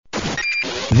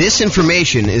This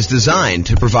information is designed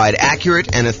to provide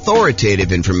accurate and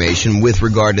authoritative information with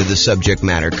regard to the subject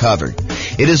matter covered.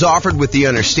 It is offered with the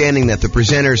understanding that the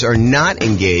presenters are not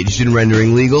engaged in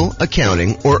rendering legal,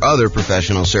 accounting, or other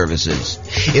professional services.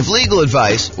 If legal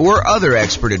advice or other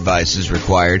expert advice is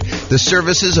required, the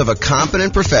services of a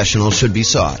competent professional should be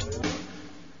sought.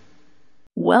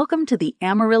 Welcome to the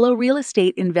Amarillo Real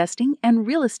Estate Investing and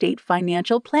Real Estate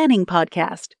Financial Planning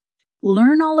Podcast.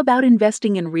 Learn all about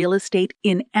investing in real estate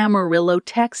in Amarillo,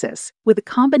 Texas, with a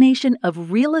combination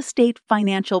of real estate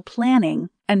financial planning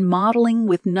and modeling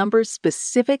with numbers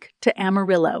specific to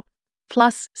Amarillo,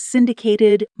 plus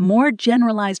syndicated, more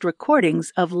generalized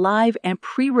recordings of live and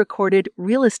pre-recorded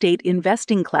real estate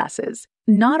investing classes,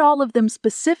 not all of them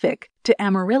specific to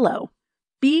Amarillo.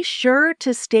 Be sure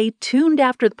to stay tuned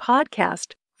after the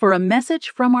podcast for a message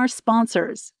from our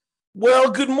sponsors. Well,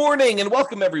 good morning and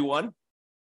welcome, everyone.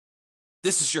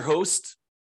 This is your host,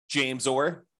 James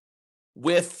Orr,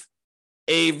 with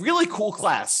a really cool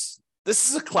class. This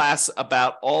is a class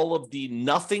about all of the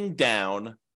nothing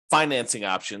down financing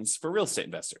options for real estate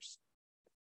investors.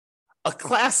 A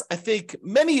class I think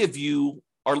many of you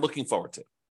are looking forward to.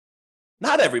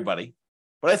 Not everybody,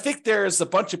 but I think there's a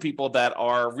bunch of people that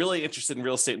are really interested in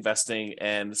real estate investing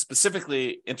and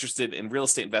specifically interested in real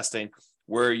estate investing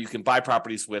where you can buy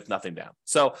properties with nothing down.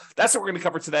 So that's what we're going to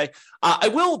cover today. I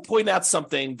will point out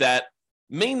something that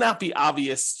may not be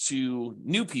obvious to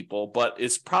new people, but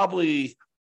is probably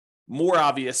more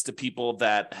obvious to people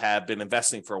that have been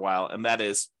investing for a while. And that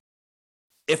is,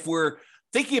 if we're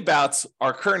thinking about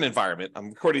our current environment, I'm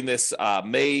recording this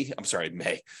March 29th,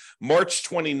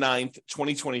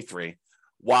 2023,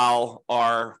 while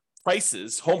our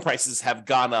home prices have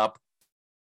gone up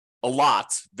a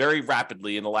lot, very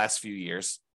rapidly in the last few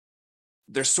years.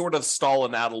 They're sort of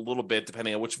stalling out a little bit,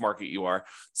 depending on which market you are.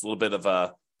 It's a little bit of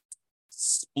a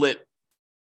split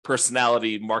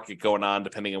personality market going on,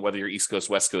 depending on whether you're East Coast,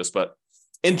 West Coast. But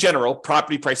in general,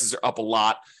 property prices are up a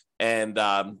lot, and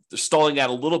they're stalling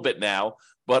out a little bit now.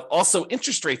 But also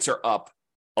interest rates are up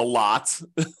a lot,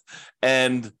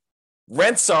 and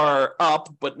rents are up,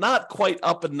 but not quite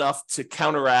up enough to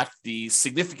counteract the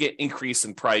significant increase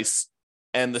in price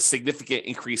and the significant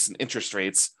increase in interest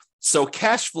rates. So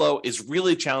cash flow is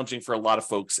really challenging for a lot of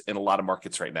folks in a lot of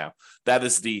markets right now. That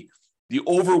is the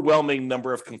overwhelming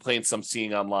number of complaints I'm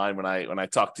seeing online when I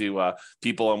talk to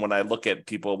people and when I look at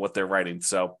people, what they're writing.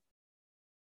 So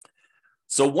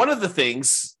one of the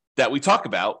things that we talk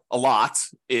about a lot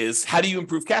is, how do you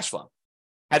improve cash flow?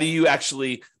 How do you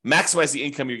actually maximize the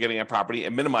income you're getting on property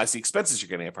and minimize the expenses you're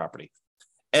getting on property?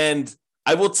 And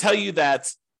I will tell you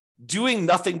that doing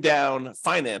nothing down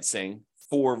financing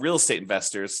for real estate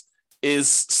investors is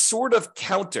sort of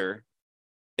counter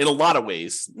in a lot of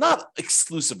ways, not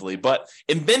exclusively, but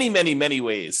in many, many, many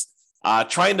ways.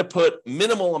 Trying to put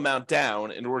minimal amount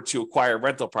down in order to acquire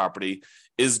rental property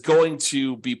is going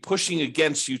to be pushing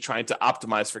against you trying to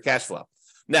optimize for cash flow.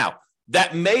 Now,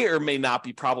 that may or may not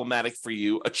be problematic for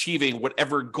you achieving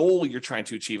whatever goal you're trying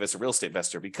to achieve as a real estate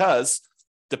investor, because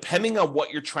depending on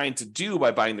what you're trying to do by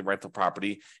buying the rental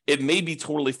property, it may be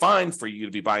totally fine for you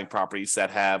to be buying properties that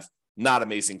have not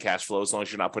amazing cash flow, as long as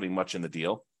you're not putting much in the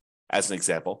deal, as an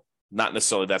example. Not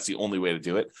necessarily that's the only way to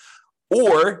do it.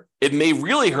 Or it may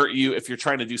really hurt you if you're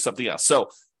trying to do something else. So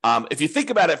if you think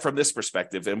about it from this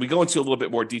perspective, and we go into a little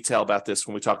bit more detail about this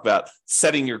when we talk about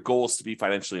setting your goals to be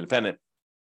financially independent,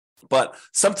 but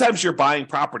sometimes you're buying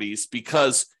properties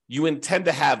because you intend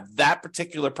to have that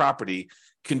particular property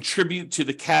contribute to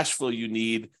the cash flow you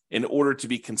need in order to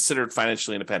be considered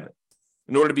financially independent.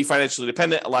 In order to be financially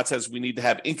independent, a lot of times we need to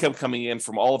have income coming in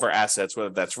from all of our assets, whether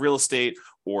that's real estate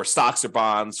or stocks or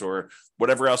bonds or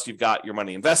whatever else you've got your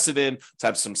money invested in, to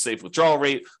have some safe withdrawal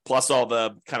rate, plus all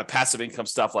the kind of passive income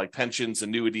stuff like pensions,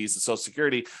 annuities, and Social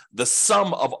Security. The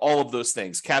sum of all of those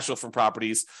things, cash flow from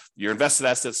properties, your invested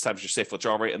assets times your safe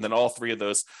withdrawal rate, and then all three of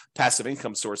those passive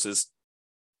income sources,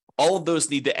 all of those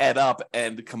need to add up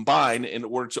and combine in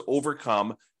order to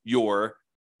overcome your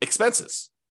expenses.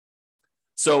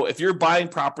 So if you're buying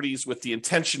properties with the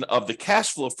intention of the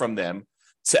cash flow from them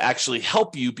to actually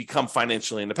help you become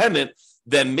financially independent,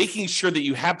 then making sure that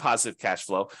you have positive cash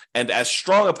flow and as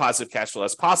strong a positive cash flow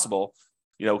as possible,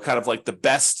 kind of like the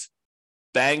best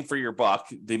bang for your buck,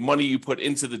 the money you put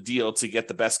into the deal to get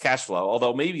the best cash flow.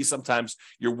 Although maybe sometimes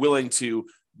you're willing to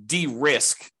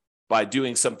de-risk by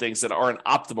doing some things that aren't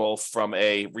optimal from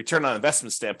a return on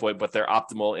investment standpoint, but they're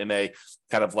optimal in a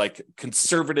kind of like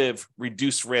conservative,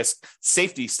 reduced risk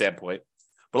safety standpoint.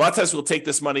 But a lot of times we'll take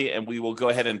this money and we will go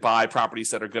ahead and buy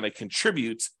properties that are going to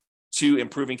contribute to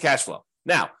improving cash flow.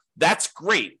 Now, that's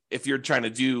great if you're trying to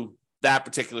do that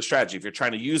particular strategy, if you're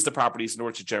trying to use the properties in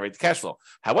order to generate the cash flow.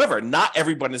 However, not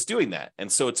everyone is doing that.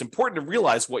 And so it's important to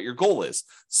realize what your goal is.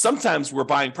 Sometimes we're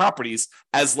buying properties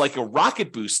as like a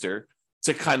rocket booster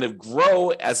to kind of grow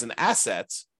as an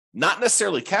asset, not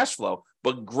necessarily cash flow,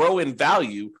 but grow in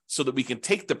value so that we can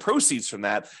take the proceeds from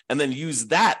that and then use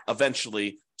that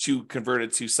eventually to convert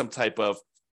it to some type of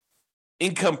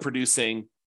income producing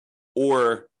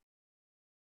or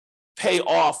pay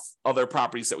off other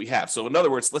properties that we have. So in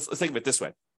other words, let's think of it this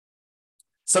way.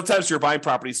 Sometimes you're buying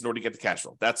properties in order to get the cash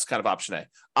flow. That's kind of option A.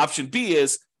 Option B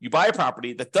is you buy a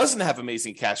property that doesn't have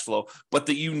amazing cash flow, but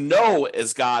that you know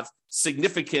has got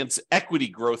significant equity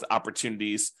growth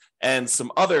opportunities and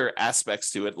some other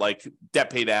aspects to it, like debt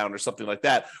pay down or something like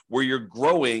that, where you're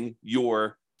growing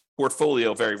your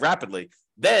portfolio very rapidly.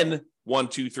 Then 1,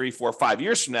 2, 3, 4, 5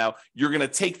 years from now, you're going to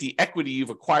take the equity you've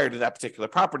acquired in that particular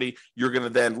property. You're going to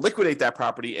then liquidate that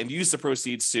property and use the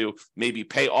proceeds to maybe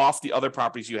pay off the other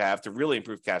properties you have to really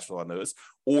improve cash flow on those.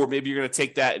 Or maybe you're going to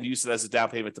take that and use it as a down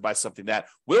payment to buy something that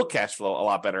will cash flow a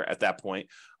lot better at that point.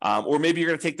 Or maybe you're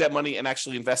going to take that money and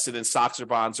actually invest it in stocks or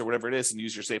bonds or whatever it is and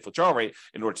use your safe withdrawal rate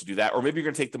in order to do that. Or maybe you're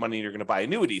going to take the money and you're going to buy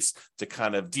annuities to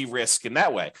kind of de-risk in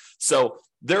that way. So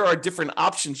there are different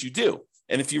options you do.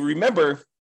 And if you remember,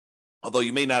 although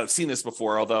you may not have seen this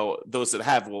before, although those that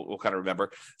have will kind of remember.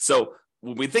 So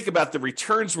when we think about the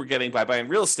returns we're getting by buying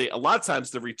real estate, a lot of times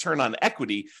the return on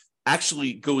equity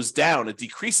actually goes down. It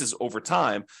decreases over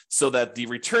time so that the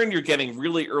return you're getting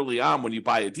really early on when you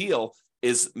buy a deal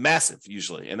is massive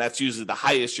usually. And that's usually the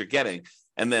highest you're getting.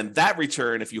 And then that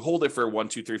return, if you hold it for 1,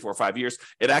 2, 3, 4, 5 years,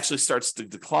 it actually starts to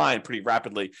decline pretty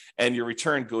rapidly and your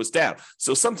return goes down.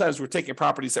 So sometimes we're taking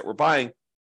properties that we're buying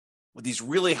with these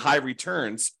really high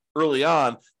returns early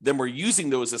on, then we're using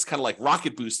those as kind of like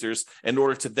rocket boosters in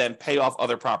order to then pay off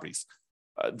other properties.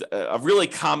 A really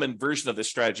common version of this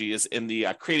strategy is in the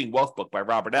Creating Wealth book by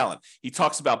Robert Allen. He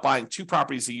talks about buying 2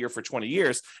 properties a year for 20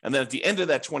 years, and then at the end of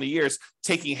that 20 years,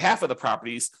 taking half of the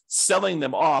properties, selling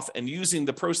them off, and using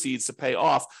the proceeds to pay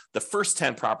off the first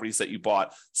 10 properties that you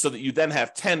bought so that you then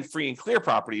have 10 free and clear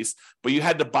properties, but you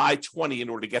had to buy 20 in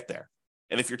order to get there.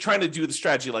 And if you're trying to do the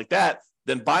strategy like that,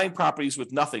 then buying properties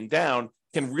with nothing down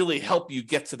can really help you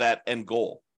get to that end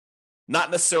goal.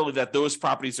 Not necessarily that those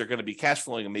properties are going to be cash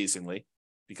flowing amazingly,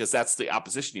 because that's the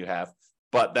opposition you have,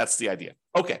 but that's the idea.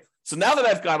 Okay, so now that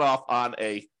I've gone off on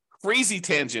a crazy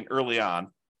tangent early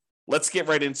on, let's get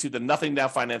right into the nothing down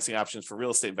financing options for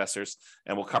real estate investors,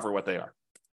 and we'll cover what they are.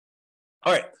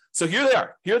 All right, so here they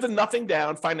are. Here are the nothing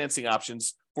down financing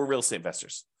options for real estate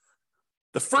investors.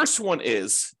 The first one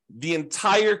is the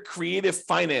entire creative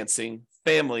financing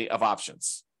family of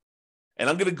options. And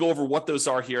I'm going to go over what those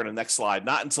are here in the next slide,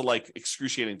 not into like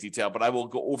excruciating detail, but I will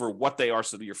go over what they are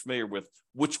so that you're familiar with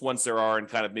which ones there are and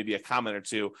kind of maybe a comment or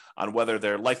two on whether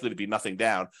they're likely to be nothing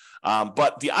down.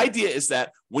 But the idea is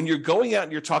that when you're going out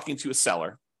and you're talking to a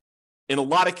seller, in a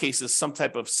lot of cases, some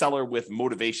type of seller with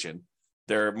motivation,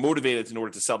 they're motivated in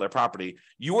order to sell their property,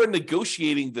 you are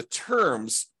negotiating the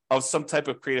terms of some type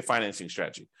of creative financing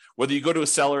strategy. Whether you go to a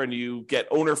seller and you get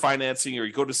owner financing, or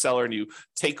you go to a seller and you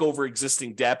take over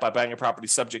existing debt by buying a property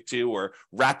subject to or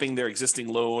wrapping their existing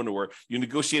loan, or you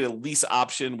negotiate a lease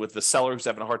option with the seller who's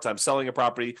having a hard time selling a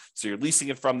property, so you're leasing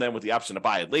it from them with the option to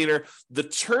buy it later. The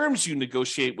terms you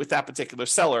negotiate with that particular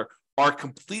seller are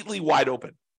completely wide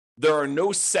open. There are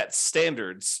no set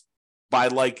standards by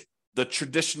like the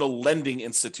traditional lending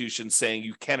institutions saying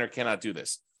you can or cannot do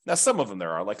this. Now, some of them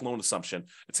there are, like loan assumption.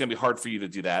 It's going to be hard for you to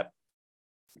do that.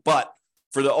 But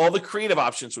for all the creative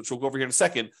options, which we'll go over here in a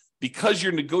second, because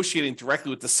you're negotiating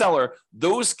directly with the seller,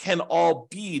 those can all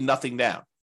be nothing down.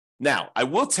 Now, I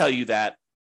will tell you that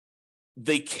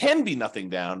they can be nothing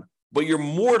down, but you're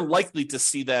more likely to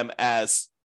see them as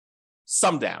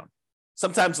some down.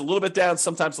 Sometimes a little bit down,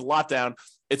 sometimes a lot down.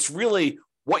 It's really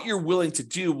what you're willing to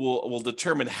do will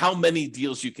determine how many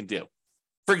deals you can do.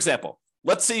 For example,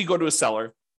 let's say you go to a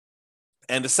seller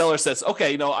and the seller says,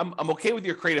 okay, I'm okay with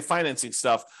your creative financing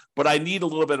stuff, but I need a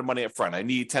little bit of money up front. I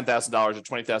need $10,000 or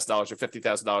 $20,000 or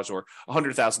 $50,000 or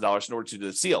 $100,000 in order to do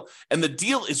this deal. And the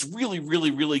deal is really,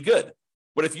 really, really good.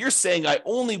 But if you're saying I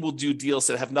only will do deals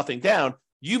that have nothing down,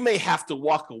 you may have to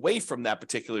walk away from that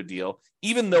particular deal,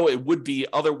 even though it would be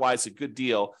otherwise a good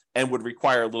deal and would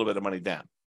require a little bit of money down.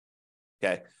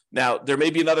 Okay. Now, there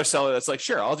may be another seller that's like,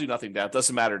 sure, I'll do nothing down. It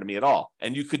doesn't matter to me at all.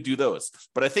 And you could do those.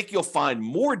 But I think you'll find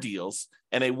more deals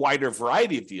and a wider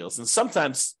variety of deals. And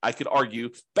sometimes I could argue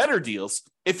better deals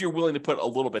if you're willing to put a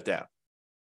little bit down.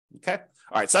 Okay.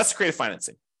 All right. So that's creative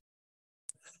financing.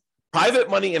 Private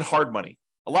money and hard money.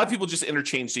 A lot of people just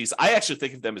interchange these. I actually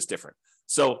think of them as different.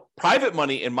 So private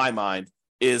money, in my mind,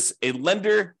 is a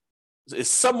lender is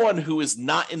someone who is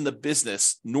not in the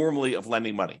business normally of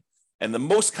lending money. And the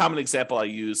most common example I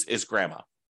use is grandma.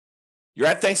 You're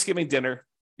at Thanksgiving dinner.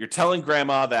 You're telling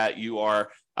grandma that you are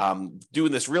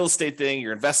doing this real estate thing.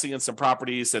 You're investing in some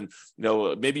properties, and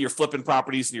maybe you're flipping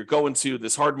properties, and you're going to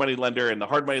this hard money lender, and the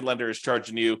hard money lender is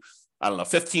charging you,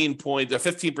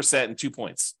 15% and 2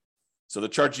 points. So they're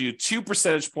charging you 2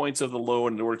 percentage points of the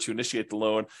loan in order to initiate the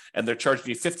loan, and they're charging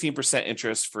you 15%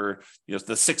 interest for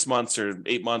the 6 months or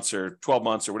 8 months or 12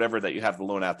 months or whatever that you have the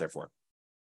loan out there for.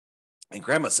 And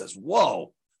grandma says,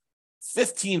 "Whoa,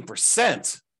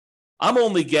 15%. I'm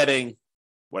only getting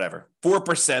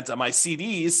 4% on my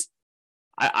CDs.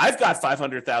 I've got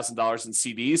 $500,000 in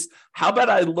CDs. How about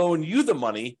I loan you the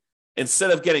money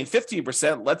instead of getting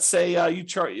 15%? Let's say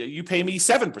you pay me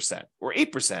 7% or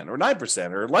 8% or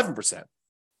 9% or 11%."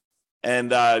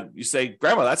 And you say,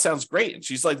 "Grandma, that sounds great." And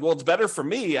she's like, "Well, it's better for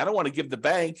me. I don't want to give the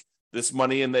bank this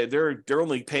money, and they're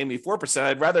only paying me 4%.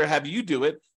 I'd rather have you do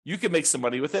it. You can make some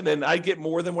money with it, and I get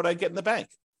more than what I get in the bank."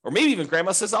 Or maybe even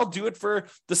grandma says, "I'll do it for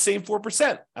the same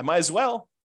 4%. I might as well."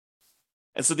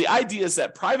 And so the idea is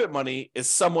that private money is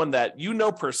someone that you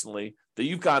know personally, that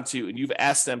you've gone to, and you've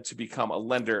asked them to become a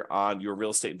lender on your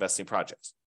real estate investing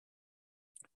projects.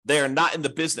 They are not in the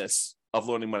business of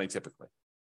loaning money typically.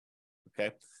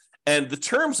 Okay. And the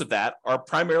terms of that are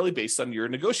primarily based on your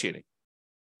negotiating.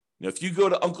 If you go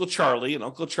to Uncle Charlie, and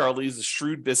Uncle Charlie is a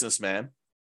shrewd businessman,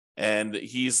 and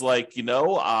he's like,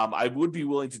 I would be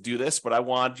willing to do this, but I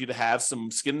want you to have some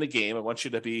skin in the game. I want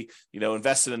you to be,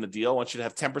 invested in the deal. I want you to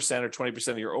have 10% or 20%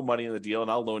 of your own money in the deal,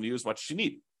 and I'll loan you as much as you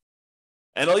need.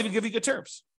 And I'll even give you good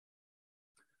terms.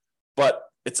 But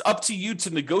it's up to you to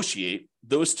negotiate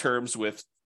those terms with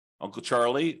Uncle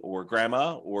Charlie or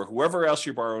grandma or whoever else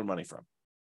you're borrowing money from.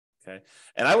 Okay.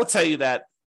 And I will tell you that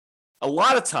a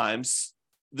lot of times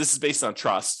this is based on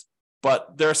trust,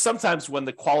 but there are some times when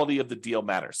the quality of the deal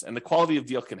matters, and the quality of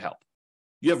deal can help.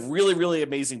 You have really, really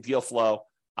amazing deal flow.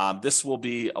 This will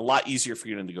be a lot easier for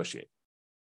you to negotiate.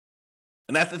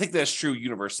 And I think that's true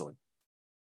universally.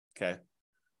 Okay.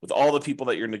 With all the people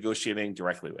that you're negotiating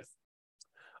directly with.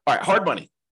 All right, hard money.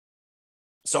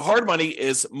 So hard money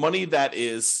is money that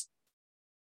is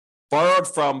borrowed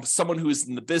from someone who is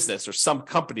in the business, or some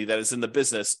company that is in the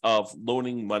business of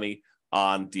loaning money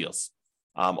on deals.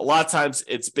 A lot of times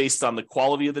it's based on the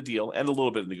quality of the deal and a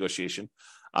little bit of negotiation.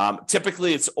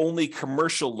 Typically, it's only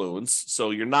commercial loans,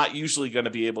 so you're not usually going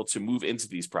to be able to move into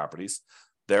these properties.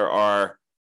 There are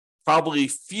probably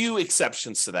few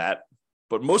exceptions to that,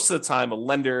 but most of the time, a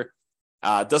lender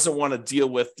doesn't want to deal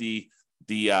with the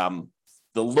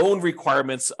loan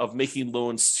requirements of making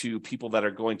loans to people that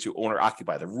are going to own or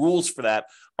occupy. The rules for that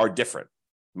are different,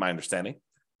 my understanding.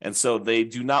 And so they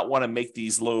do not want to make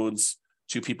these loans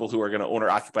to people who are going to own or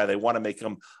occupy. They want to make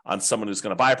them on someone who's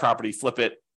going to buy a property, flip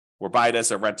it, or buy it as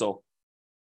a rental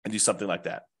and do something like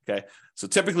that. Okay. So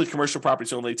typically commercial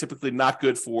properties only, typically not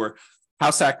good for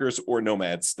house hackers or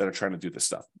nomads that are trying to do this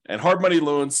stuff. And hard money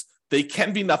loans, they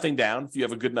can be nothing down if you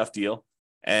have a good enough deal,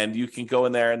 and you can go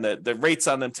in there, and the rates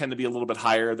on them tend to be a little bit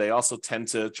higher. They also tend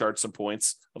to charge some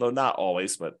points, although not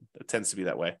always, but it tends to be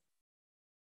that way.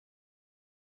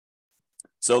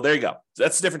 So there you go.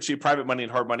 That's the difference between private money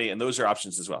and hard money, and those are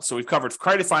options as well. So we've covered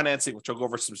credit financing, which I'll go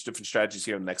over some different strategies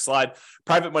here in the next slide.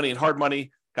 Private money and hard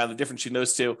money, kind of the difference between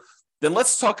those two. Then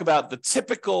let's talk about the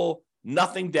typical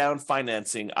nothing down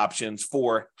financing options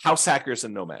for house hackers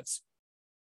and nomads.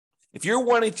 If you're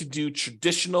wanting to do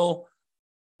traditional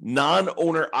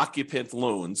non-owner occupant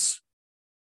loans,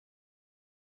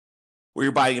 where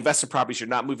you're buying investment properties, you're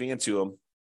not moving into them,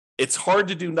 it's hard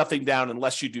to do nothing down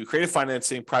unless you do creative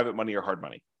financing, private money, or hard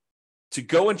money. To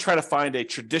go and try to find a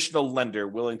traditional lender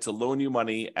willing to loan you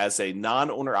money as a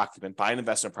non-owner occupant, buy an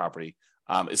investment property,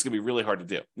 is going to be really hard to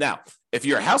do. Now, if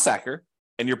you're a house hacker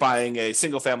and you're buying a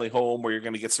single family home where you're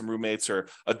going to get some roommates, or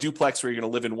a duplex where you're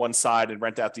going to live in one side and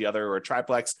rent out the other, or a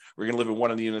triplex where you're going to live in one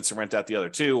of the units and rent out the other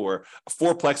two, or a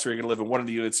fourplex where you're going to live in one of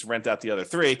the units and rent out the other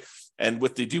three. And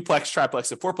with the duplex,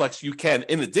 triplex, and fourplex, you can,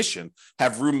 in addition,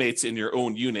 have roommates in your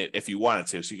own unit if you wanted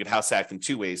to. So you can house hack in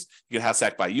two ways. You can house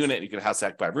hack by unit, and you can house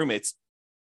hack by roommates.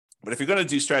 But if you're going to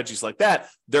do strategies like that,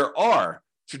 there are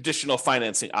traditional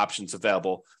financing options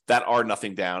available that are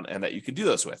nothing down and that you can do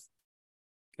those with.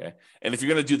 Okay. And if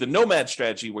you're going to do the nomad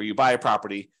strategy, where you buy a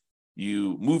property,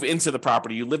 you move into the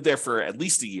property, you live there for at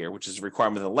least a year, which is a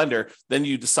requirement of the lender, then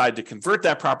you decide to convert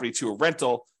that property to a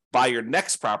rental, buy your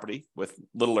next property with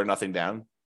little or nothing down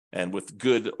and with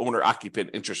good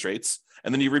owner-occupant interest rates.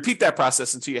 And then you repeat that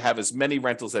process until you have as many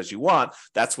rentals as you want.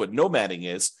 That's what nomading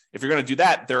is. If you're going to do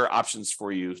that, there are options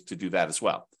for you to do that as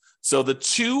well. So the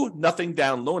two nothing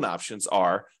down loan options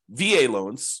are VA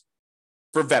loans,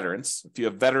 For veterans, if you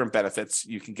have veteran benefits,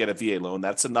 you can get a VA loan.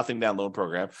 That's a nothing down loan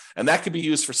program. And that could be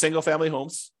used for single family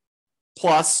homes.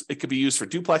 Plus, it could be used for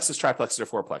duplexes, triplexes, or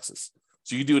fourplexes.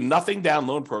 So you do a nothing down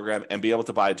loan program and be able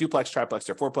to buy a duplex, triplex,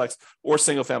 or fourplex, or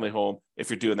single family home if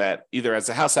you're doing that either as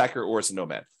a house hacker or as a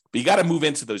nomad. But you got to move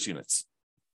into those units.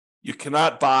 You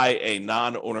cannot buy a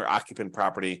non-owner occupant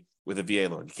property with a VA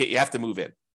loan. You have to move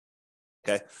in.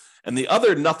 Okay. And the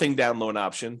other nothing down loan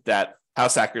option that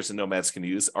house hackers and nomads can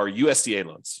use are USDA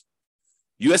loans.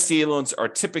 USDA loans are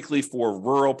typically for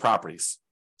rural properties.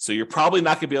 So you're probably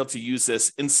not going to be able to use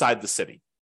this inside the city.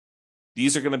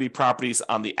 These are going to be properties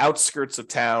on the outskirts of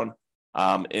town,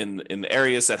 in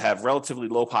areas that have relatively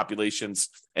low populations,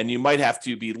 and you might have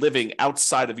to be living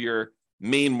outside of your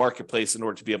main marketplace in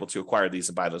order to be able to acquire these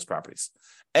and buy those properties.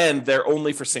 And they're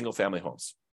only for single family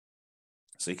homes.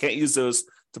 So you can't use those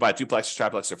to buy duplex,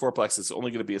 triplex, or fourplex. It's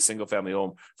only going to be a single family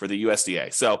home for the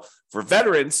USDA. So for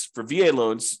veterans, for VA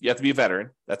loans, you have to be a veteran.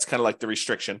 That's kind of like the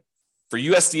restriction. For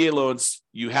USDA loans,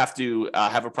 you have to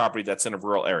have a property that's in a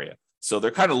rural area. So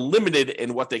they're kind of limited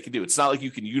in what they can do. It's not like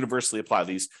you can universally apply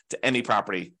these to any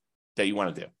property that you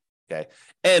want to do. Okay.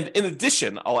 And in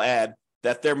addition, I'll add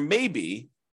that there may be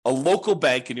a local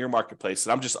bank in your marketplace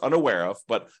that I'm just unaware of,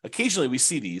 but occasionally we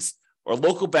see these, or a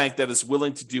local bank that is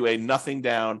willing to do a nothing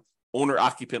down owner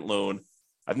occupant loan.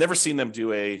 I've never seen them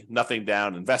do a nothing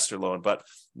down investor loan, but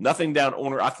nothing down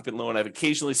owner occupant loan. I've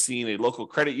occasionally seen a local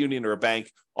credit union or a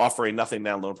bank offer a nothing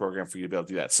down loan program for you to be able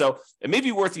to do that. So it may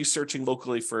be worth you searching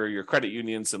locally for your credit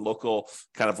unions and local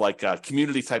kind of like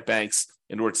community type banks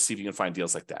in order to see if you can find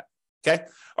deals like that. Okay.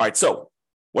 All right. So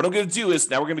what I'm going to do is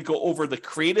now we're going to go over the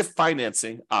creative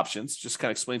financing options, just kind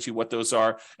of explain to you what those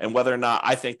are and whether or not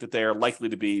I think that they are likely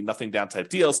to be nothing down type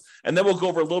deals. And then we'll go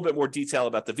over a little bit more detail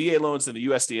about the VA loans and the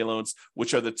USDA loans,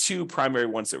 which are the two primary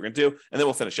ones that we're going to do. And then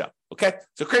we'll finish up. Okay.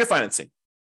 So creative financing.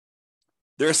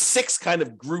 There are 6 kind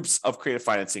of groups of creative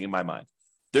financing in my mind.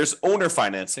 There's owner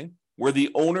financing, where the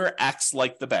owner acts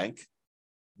like the bank.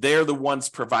 They're the ones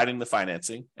providing the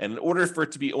financing. And in order for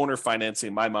it to be owner financing,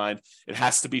 in my mind, it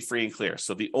has to be free and clear.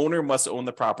 So the owner must own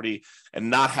the property and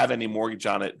not have any mortgage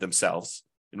on it themselves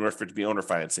in order for it to be owner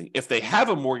financing. If they have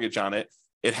a mortgage on it,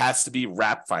 it has to be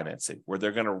wrap financing, where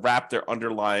they're going to wrap their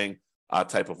underlying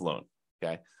type of loan.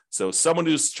 Okay. So someone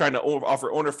who's trying to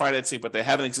offer owner financing, but they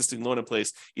have an existing loan in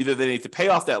place, either they need to pay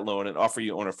off that loan and offer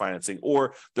you owner financing,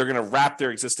 or they're going to wrap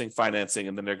their existing financing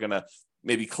and then they're going to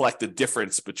maybe collect the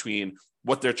difference between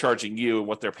what they're charging you and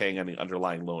what they're paying on the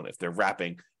underlying loan if they're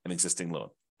wrapping an existing loan.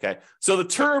 Okay. So the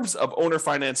terms of owner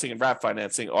financing and wrap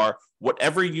financing are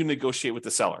whatever you negotiate with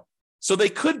the seller. So they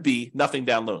could be nothing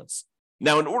down loans.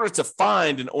 Now, in order to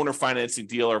find an owner financing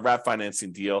deal or wrap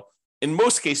financing deal, in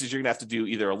most cases, you're going to have to do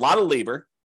either a lot of labor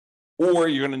or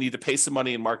you're going to need to pay some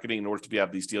money in marketing in order to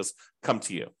have these deals come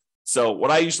to you. So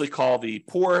what I usually call the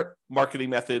poor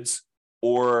marketing methods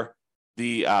or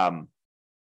the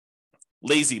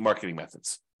lazy marketing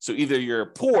methods. So either you're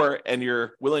poor and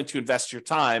you're willing to invest your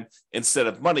time instead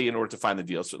of money in order to find the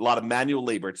deals. So a lot of manual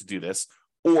labor to do this,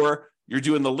 or you're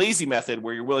doing the lazy method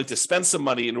where you're willing to spend some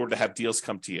money in order to have deals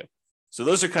come to you. So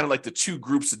those are kind of like the 2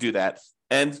 groups to do that.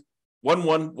 And one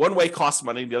way costs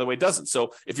money and the other way doesn't.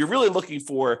 So if you're really looking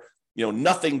for,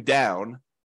 nothing down,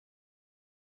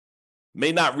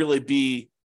 may not really be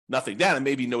nothing down. It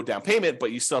may be no down payment,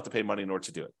 but you still have to pay money in order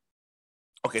to do it.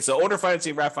 Okay, so owner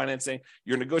financing, wrap financing,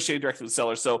 you're negotiating directly with the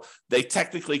seller. So they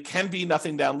technically can be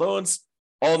nothing down loans,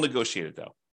 all negotiated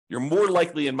though. You're more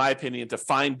likely, in my opinion, to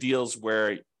find deals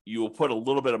where you will put a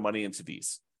little bit of money into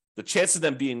these. The chance of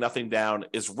them being nothing down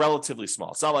is relatively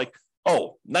small. It's not like,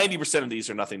 90% of these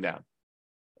are nothing down.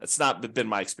 That's not been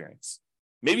my experience.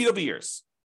 Maybe it'll be yours.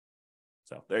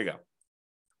 So there you go. All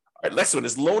right, next one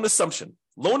is loan assumption.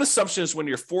 Loan assumption is when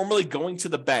you're formally going to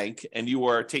the bank and you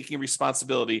are taking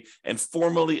responsibility and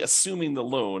formally assuming the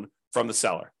loan from the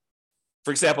seller.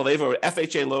 For example, they have an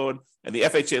FHA loan and the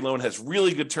FHA loan has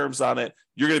really good terms on it.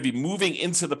 You're going to be moving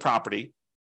into the property.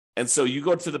 And so you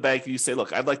go to the bank and you say,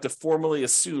 look, I'd like to formally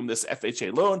assume this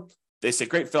FHA loan. They say,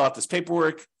 great, fill out this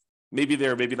paperwork. Maybe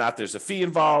there, maybe not, there's a fee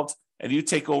involved. And you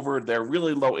take over their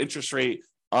really low interest rate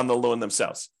on the loan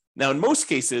themselves. Now, in most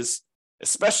cases,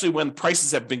 especially when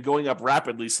prices have been going up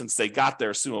rapidly since they got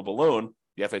their assumable loan,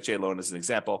 the FHA loan is an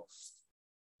example,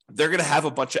 they're going to have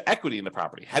a bunch of equity in the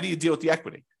property. How do you deal with the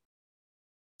equity?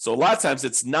 So a lot of times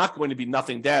it's not going to be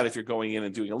nothing down if you're going in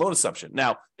and doing a loan assumption.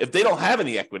 Now, if they don't have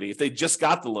any equity, if they just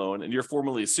got the loan and you're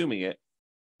formally assuming it,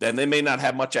 then they may not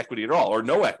have much equity at all or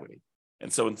no equity.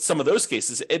 And so in some of those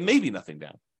cases, it may be nothing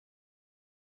down.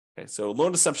 Okay, so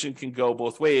loan assumption can go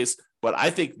both ways, but I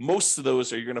think most of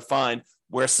those are you're going to find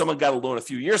where someone got a loan a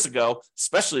few years ago,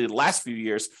 especially the last few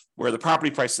years, where the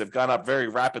property prices have gone up very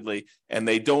rapidly and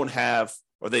they don't have,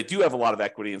 or they do have a lot of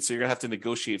equity. And so you're going to have to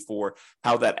negotiate for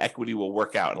how that equity will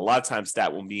work out. And a lot of times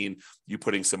that will mean you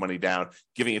putting some money down,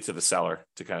 giving it to the seller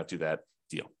to kind of do that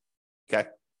deal. Okay.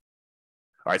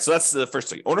 All right. So that's the first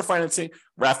thing: owner financing,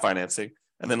 RAF financing,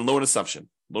 and then loan assumption.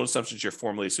 Loan assumption is you're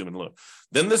formally assuming the loan.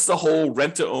 Then there's the whole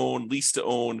rent to own,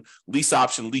 lease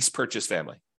option, lease purchase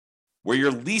family, where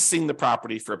you're leasing the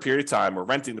property for a period of time or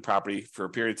renting the property for a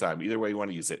period of time, either way you want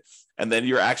to use it. And then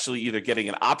you're actually either getting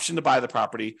an option to buy the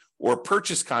property or a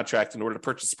purchase contract in order to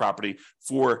purchase the property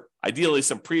for ideally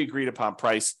some pre-agreed upon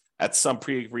price at some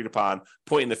pre-agreed upon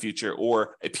point in the future,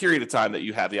 or a period of time that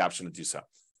you have the option to do so.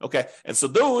 Okay. And so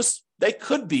those, they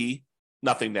could be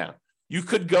nothing down. You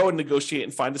could go and negotiate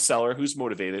and find a seller who's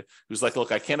motivated, who's like,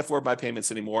 look, I can't afford my payments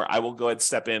anymore. I will go ahead and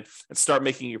step in and start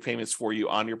making your payments for you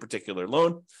on your particular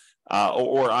loan.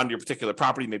 Or on your particular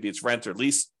property, maybe it's rent or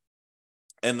lease.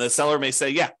 And the seller may say,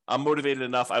 yeah, I'm motivated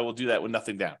enough. I will do that with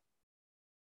nothing down.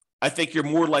 I think you're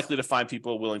more likely to find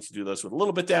people willing to do those with a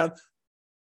little bit down,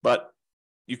 but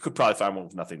you could probably find one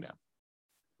with nothing down.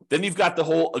 Then you've got the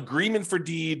whole agreement for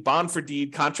deed, bond for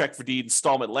deed, contract for deed,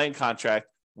 installment land contract,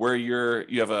 where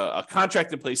you have a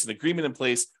contract in place, an agreement in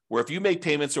place, where if you make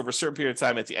payments over a certain period of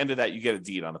time, at the end of that, you get a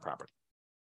deed on the property.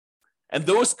 And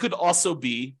those could also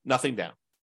be nothing down.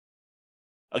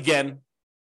 Again,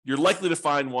 you're likely to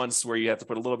find ones where you have to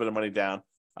put a little bit of money down,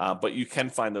 but you can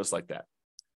find those like that.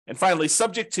 And finally,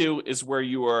 subject to is where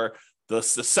you are, the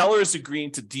seller is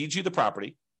agreeing to deed you the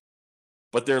property,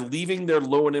 but they're leaving their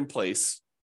loan in place,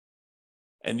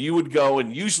 and you would go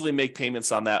and usually make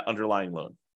payments on that underlying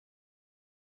loan.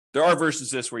 There are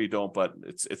versions of this where you don't, but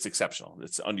it's exceptional.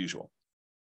 It's unusual.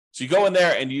 So you go in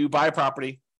there and you buy a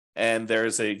property, and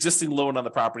there's an existing loan on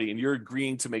the property, and you're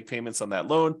agreeing to make payments on that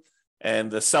loan.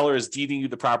 And the seller is deeding you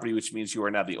the property, which means you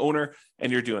are now the owner,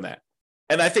 and you're doing that.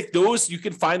 And I think those, you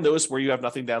can find those where you have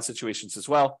nothing down situations as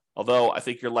well. Although I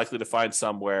think you're likely to find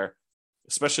some where,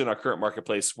 especially in our current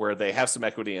marketplace, where they have some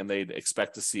equity and they'd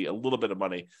expect to see a little bit of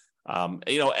money.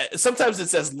 Sometimes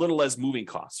it's as little as moving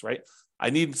costs, right?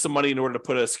 I need some money in order to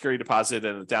put a security deposit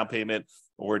and a down payment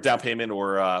or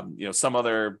some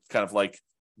other kind of like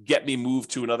get me moved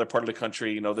to another part of the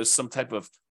country. There's some type of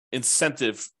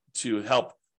incentive to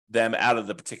help them out of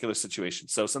the particular situation.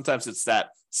 So sometimes it's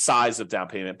that size of down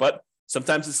payment, but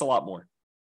sometimes it's a lot more,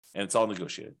 and it's all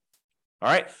negotiated. All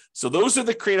right. So those are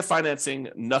the creative financing,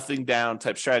 nothing down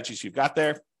type strategies you've got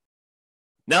there.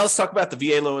 Now let's talk about the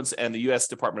VA loans and the U.S.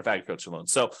 Department of Agriculture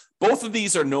loans. So both of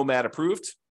these are Nomad approved.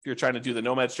 If you're trying to do the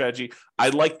Nomad strategy, I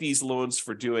like these loans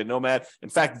for doing Nomad. In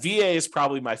fact, VA is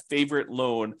probably my favorite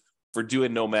loan for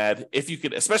doing Nomad,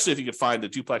 especially if you could find the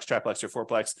duplex, triplex, or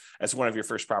fourplex as one of your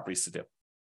first properties to do.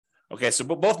 Okay, so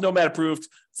both Nomad approved.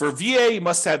 For VA, you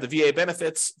must have the VA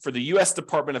benefits. For the U.S.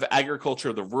 Department of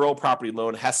Agriculture, the rural property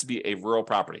loan has to be a rural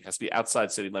property, has to be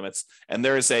outside city limits. And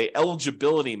there is a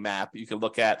eligibility map you can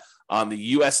look at on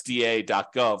the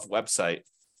USDA.gov website.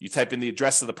 You type in the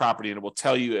address of the property, and it will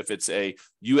tell you if it's a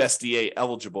USDA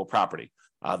eligible property.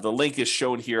 The link is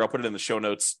shown here. I'll put it in the show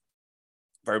notes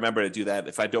if I remember to do that.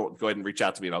 If I don't, go ahead and reach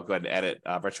out to me, and I'll go ahead and edit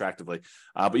retroactively.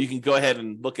 But you can go ahead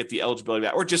and look at the eligibility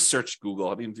map, or just search Google.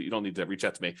 I mean, you don't need to reach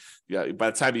out to me. Yeah, by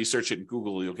the time you search it in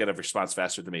Google, you'll get a response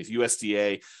faster than me. It's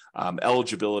USDA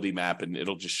eligibility map, and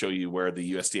it'll just show you where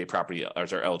the USDA property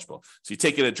are eligible. So you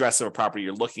take an address of a property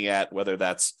you're looking at, whether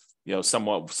that's some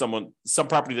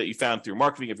property that you found through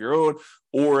marketing of your own,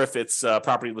 or if it's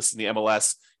property listed in the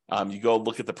MLS. You go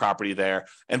look at the property there.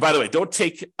 And by the way, don't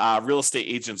take real estate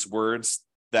agents' words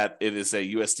that it is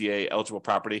a USDA eligible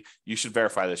property. You should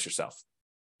verify this yourself.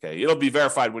 Okay, it'll be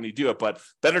verified when you do it, but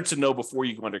better to know before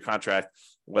you go under contract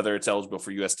whether it's eligible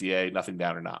for USDA, nothing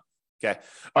down or not. Okay,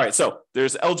 all right. So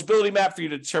there's eligibility map for you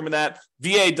to determine that.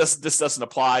 VA this doesn't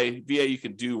apply. VA, you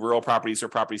can do rural properties or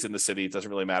properties in the city. It doesn't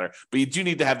really matter, but you do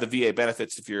need to have the VA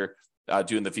benefits if you're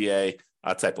doing the VA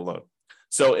type of loan.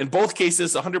 So in both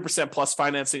cases, 100% plus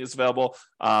financing is available.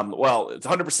 It's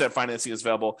 100% financing is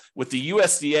available. With the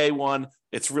USDA one,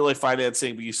 it's really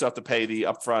financing, but you still have to pay the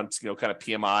upfront, kind of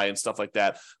PMI and stuff like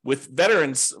that. With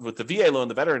veterans, with the VA loan,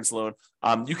 the veterans loan,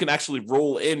 you can actually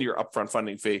roll in your upfront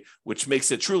funding fee, which makes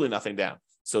it truly nothing down.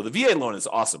 So the VA loan is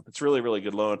awesome. It's really, really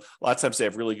good loan. A lot of times they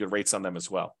have really good rates on them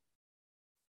as well.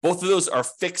 Both of those are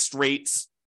fixed rates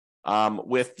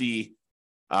with the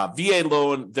VA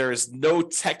loan, there is no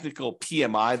technical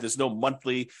PMI. There's no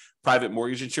monthly private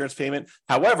mortgage insurance payment.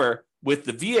 However, with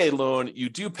the VA loan, you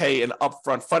do pay an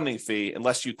upfront funding fee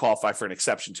unless you qualify for an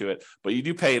exception to it, but you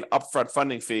do pay an upfront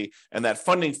funding fee, and that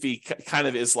funding fee kind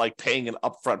of is like paying an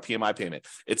upfront PMI payment.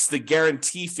 It's the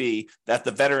guarantee fee that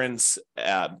the Veterans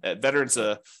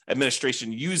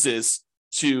Administration uses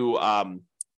to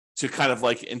kind of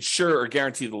like insure or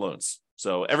guarantee the loans.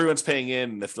 So everyone's paying in,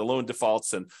 and if the loan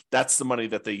defaults, and that's the money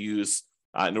that they use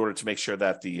in order to make sure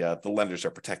that the lenders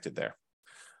are protected there.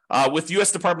 With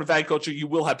U.S. Department of Agriculture, you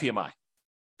will have PMI.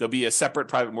 There'll be a separate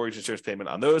private mortgage insurance payment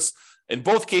on those. In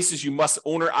both cases, you must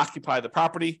own or occupy the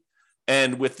property.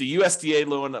 And with the USDA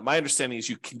loan, my understanding is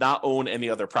you cannot own any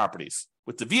other properties.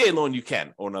 With the VA loan, you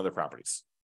can own other properties.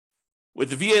 With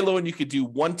the VA loan, you could do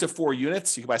 1 to 4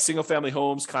 units. You can buy single-family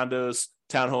homes, condos,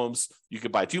 townhomes. You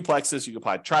could buy duplexes. You could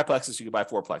buy triplexes. You could buy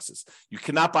fourplexes. You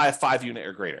cannot buy a 5-unit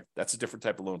or greater. That's a different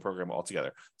type of loan program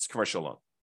altogether. It's a commercial loan.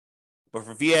 But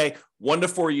for VA, 1 to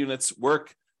 4 units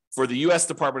work. For the U.S.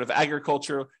 Department of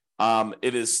Agriculture,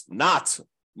 it is not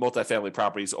multifamily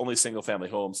properties, only single-family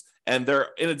homes. And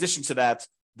in addition to that,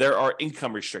 there are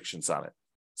income restrictions on it.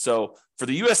 So for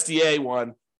the USDA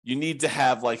one, you need to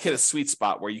have hit a sweet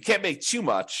spot where you can't make too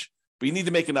much, but you need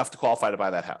to make enough to qualify to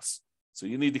buy that house. So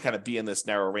you need to kind of be in this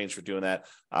narrow range for doing that.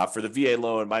 For the VA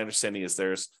loan, my understanding is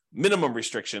there's minimum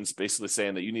restrictions, basically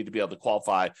saying that you need to be able to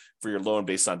qualify for your loan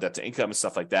based on debt to income and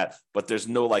stuff like that. But there's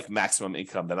no maximum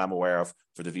income that I'm aware of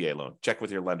for the VA loan. Check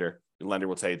with your lender. Your lender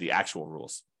will tell you the actual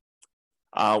rules.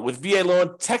 With VA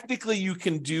loan, technically you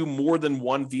can do more than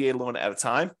one VA loan at a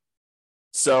time.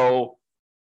 So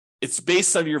it's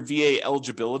based on your VA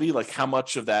eligibility, like how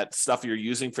much of that stuff you're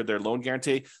using for their loan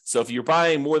guarantee. So if you're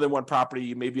buying more than one property,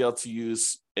 you may be able to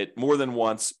use it more than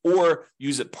once or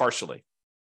use it partially.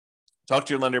 Talk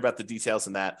to your lender about the details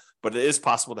in that, but it is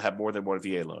possible to have more than one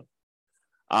VA loan.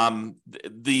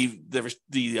 The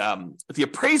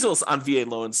appraisals on VA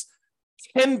loans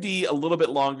can be a little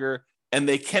bit longer, and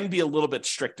they can be a little bit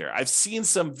stricter. I've seen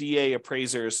some VA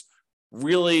appraisers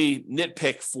really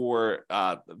nitpick for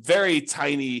very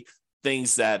tiny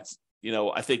things that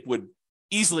I think would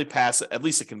easily pass at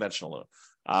least a conventional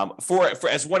loan. For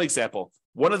as one example,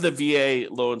 one of the VA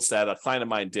loans that a client of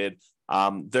mine did,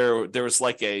 there was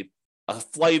a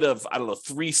flight of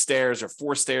 3 stairs or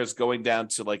 4 stairs going down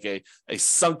to a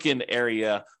sunken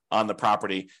area on the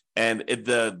property, and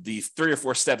the 3 or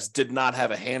 4 steps did not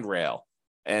have a handrail,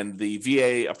 and the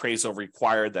VA appraisal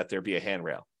required that there be a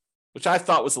handrail, which I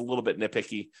thought was a little bit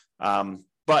nitpicky,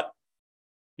 but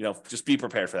just be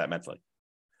prepared for that mentally.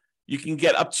 You can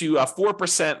get up to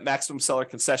 4% maximum seller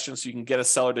concession, so you can get a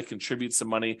seller to contribute some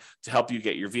money to help you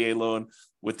get your VA loan.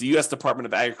 With the U.S. Department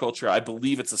of Agriculture, I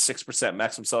believe it's a 6%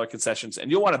 maximum seller concessions,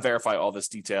 and you'll want to verify all this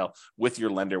detail with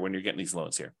your lender when you're getting these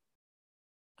loans here.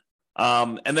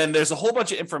 And then there's a whole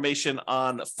bunch of information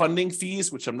on funding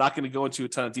fees, which I'm not going to go into a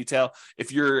ton of detail.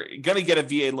 If you're going to get a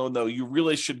VA loan, though, you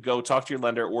really should go talk to your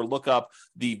lender or look up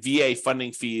the VA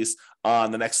funding fees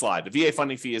on the next slide. The VA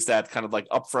funding fee is that kind of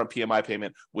upfront PMI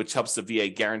payment, which helps the VA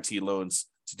guarantee loans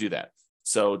to do that.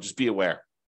 So just be aware.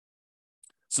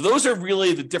 So those are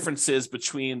really the differences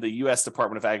between the U.S.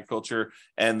 Department of Agriculture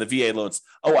and the VA loans.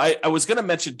 Oh, I was going to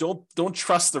mention, don't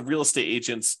trust the real estate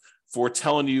agents for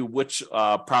telling you which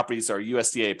properties are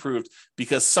USDA approved,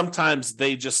 because sometimes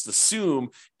they just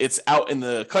assume it's out in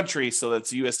the country, so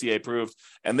that's USDA approved,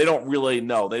 and they don't really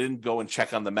know. They didn't go and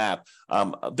check on the map.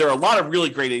 There are a lot of really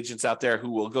great agents out there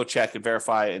who will go check and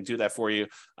verify and do that for you.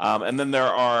 And then there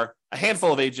are a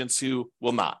handful of agents who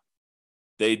will not.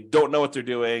 They don't know what they're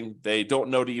doing. They don't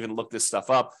know to even look this stuff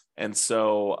up. And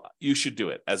so you should do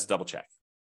it as a double check.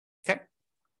 Okay.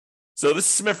 So this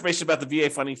is some information about the VA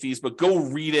funding fees, but go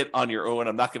read it on your own.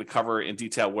 I'm not going to cover in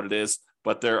detail what it is,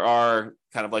 but there are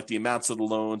kind of the amounts of the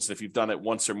loans, if you've done it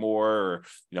once or more,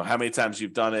 or how many times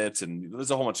you've done it. And there's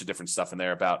a whole bunch of different stuff in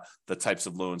there about the types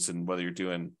of loans and whether you're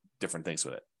doing different things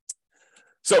with it.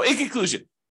 So in conclusion,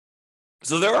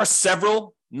 there are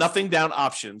several nothing down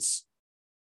options,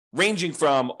 ranging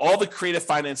from all the creative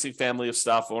financing family of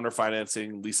stuff, owner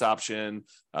financing, lease option,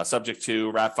 subject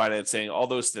to wrap financing, all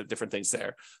those different things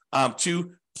there,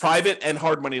 to private and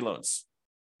hard money loans.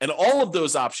 And all of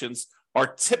those options are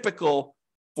typical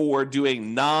for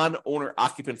doing non-owner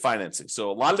occupant financing.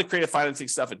 So a lot of the creative financing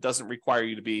stuff, it doesn't require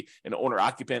you to be an owner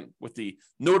occupant, with the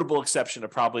notable exception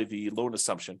of probably the loan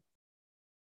assumption,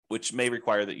 which may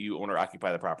require that you owner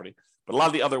occupy the property. But a lot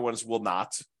of the other ones will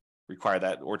not require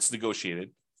that, or it's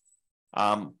negotiated.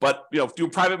 But doing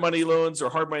private money loans or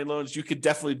hard money loans, you could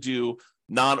definitely do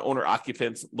non-owner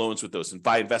occupant loans with those and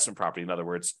buy investment property. In other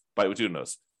words, by doing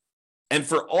those. And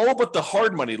for all but the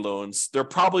hard money loans, there are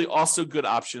probably also good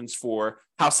options for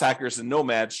house hackers and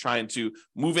nomads trying to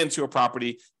move into a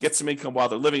property, get some income while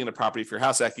they're living in a property if you're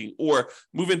house hacking, or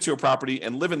move into a property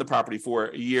and live in the property for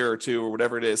a year or two or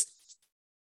whatever it is,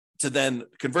 to then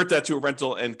convert that to a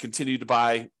rental and continue to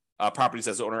buy properties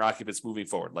as owner occupants moving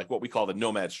forward, like what we call the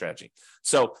nomad strategy.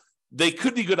 So they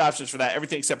could be good options for that,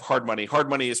 everything except hard money. Hard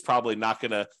money is probably not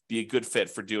going to be a good fit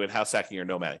for doing house hacking or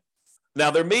nomading. Now,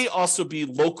 there may also be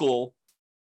local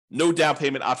no down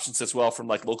payment options as well from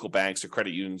like local banks or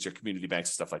credit unions or community banks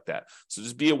and stuff like that. So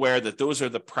just be aware that those are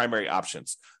the primary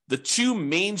options. The two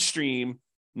mainstream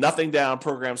nothing down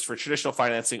programs for traditional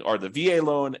financing are the VA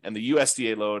loan and the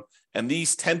USDA loan. And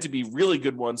these tend to be really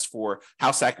good ones for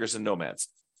house hackers and nomads.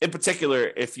 In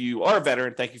particular, if you are a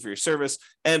veteran, thank you for your service.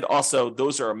 And also,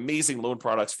 those are amazing loan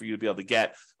products for you to be able to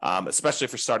get, especially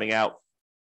for starting out.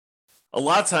 A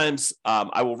lot of times,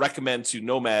 I will recommend to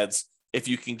nomads, if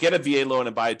you can get a VA loan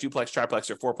and buy a duplex, triplex,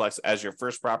 or fourplex as your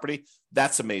first property,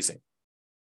 that's amazing.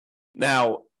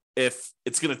 Now, if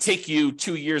it's going to take you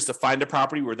 2 years to find a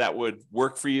property where that would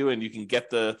work for you and you can get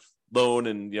the loan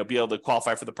and be able to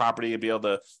qualify for the property and be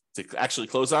able to actually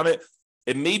close on it,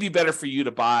 it may be better for you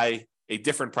to buy a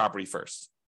different property first.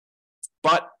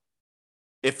 But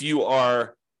if you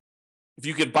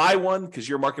could buy one because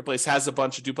your marketplace has a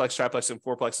bunch of duplex, triplex, and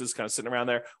fourplexes kind of sitting around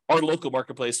there, our local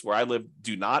marketplace where I live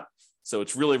do not. So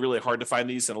it's really, really hard to find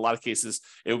these. In a lot of cases,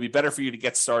 it would be better for you to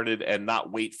get started and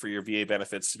not wait for your VA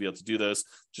benefits to be able to do those.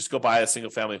 Just go buy a single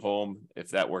family home if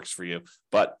that works for you.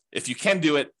 But if you can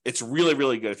do it, it's really,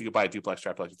 really good if you could buy a duplex,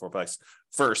 triplex, and fourplex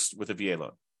first with a VA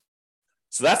loan.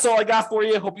 So that's all I got for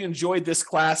you. Hope you enjoyed this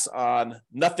class on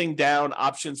nothing down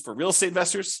options for real estate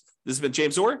investors. This has been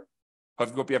James Orr.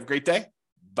 Hope you have a great day.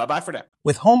 Bye-bye for now.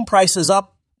 With home prices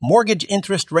up, mortgage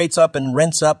interest rates up, and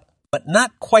rents up, but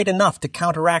not quite enough to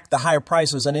counteract the higher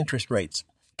prices and interest rates,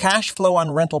 cash flow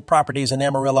on rental properties in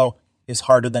Amarillo is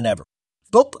harder than ever.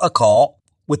 Book a call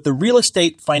with the Real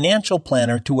Estate Financial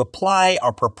Planner to apply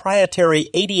our proprietary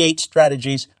 88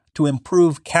 strategies to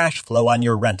improve cash flow on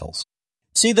your rentals.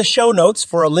 See the show notes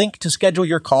for a link to schedule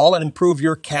your call and improve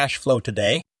your cash flow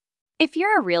today. If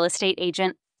you're a real estate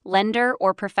agent, lender,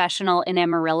 or professional in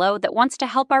Amarillo that wants to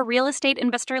help our real estate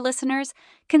investor listeners,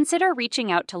 consider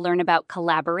reaching out to learn about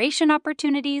collaboration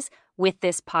opportunities with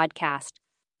this podcast.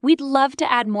 We'd love to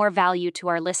add more value to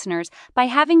our listeners by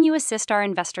having you assist our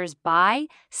investors buy,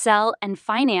 sell, and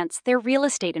finance their real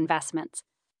estate investments.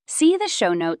 See the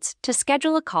show notes to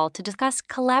schedule a call to discuss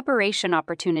collaboration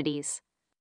opportunities.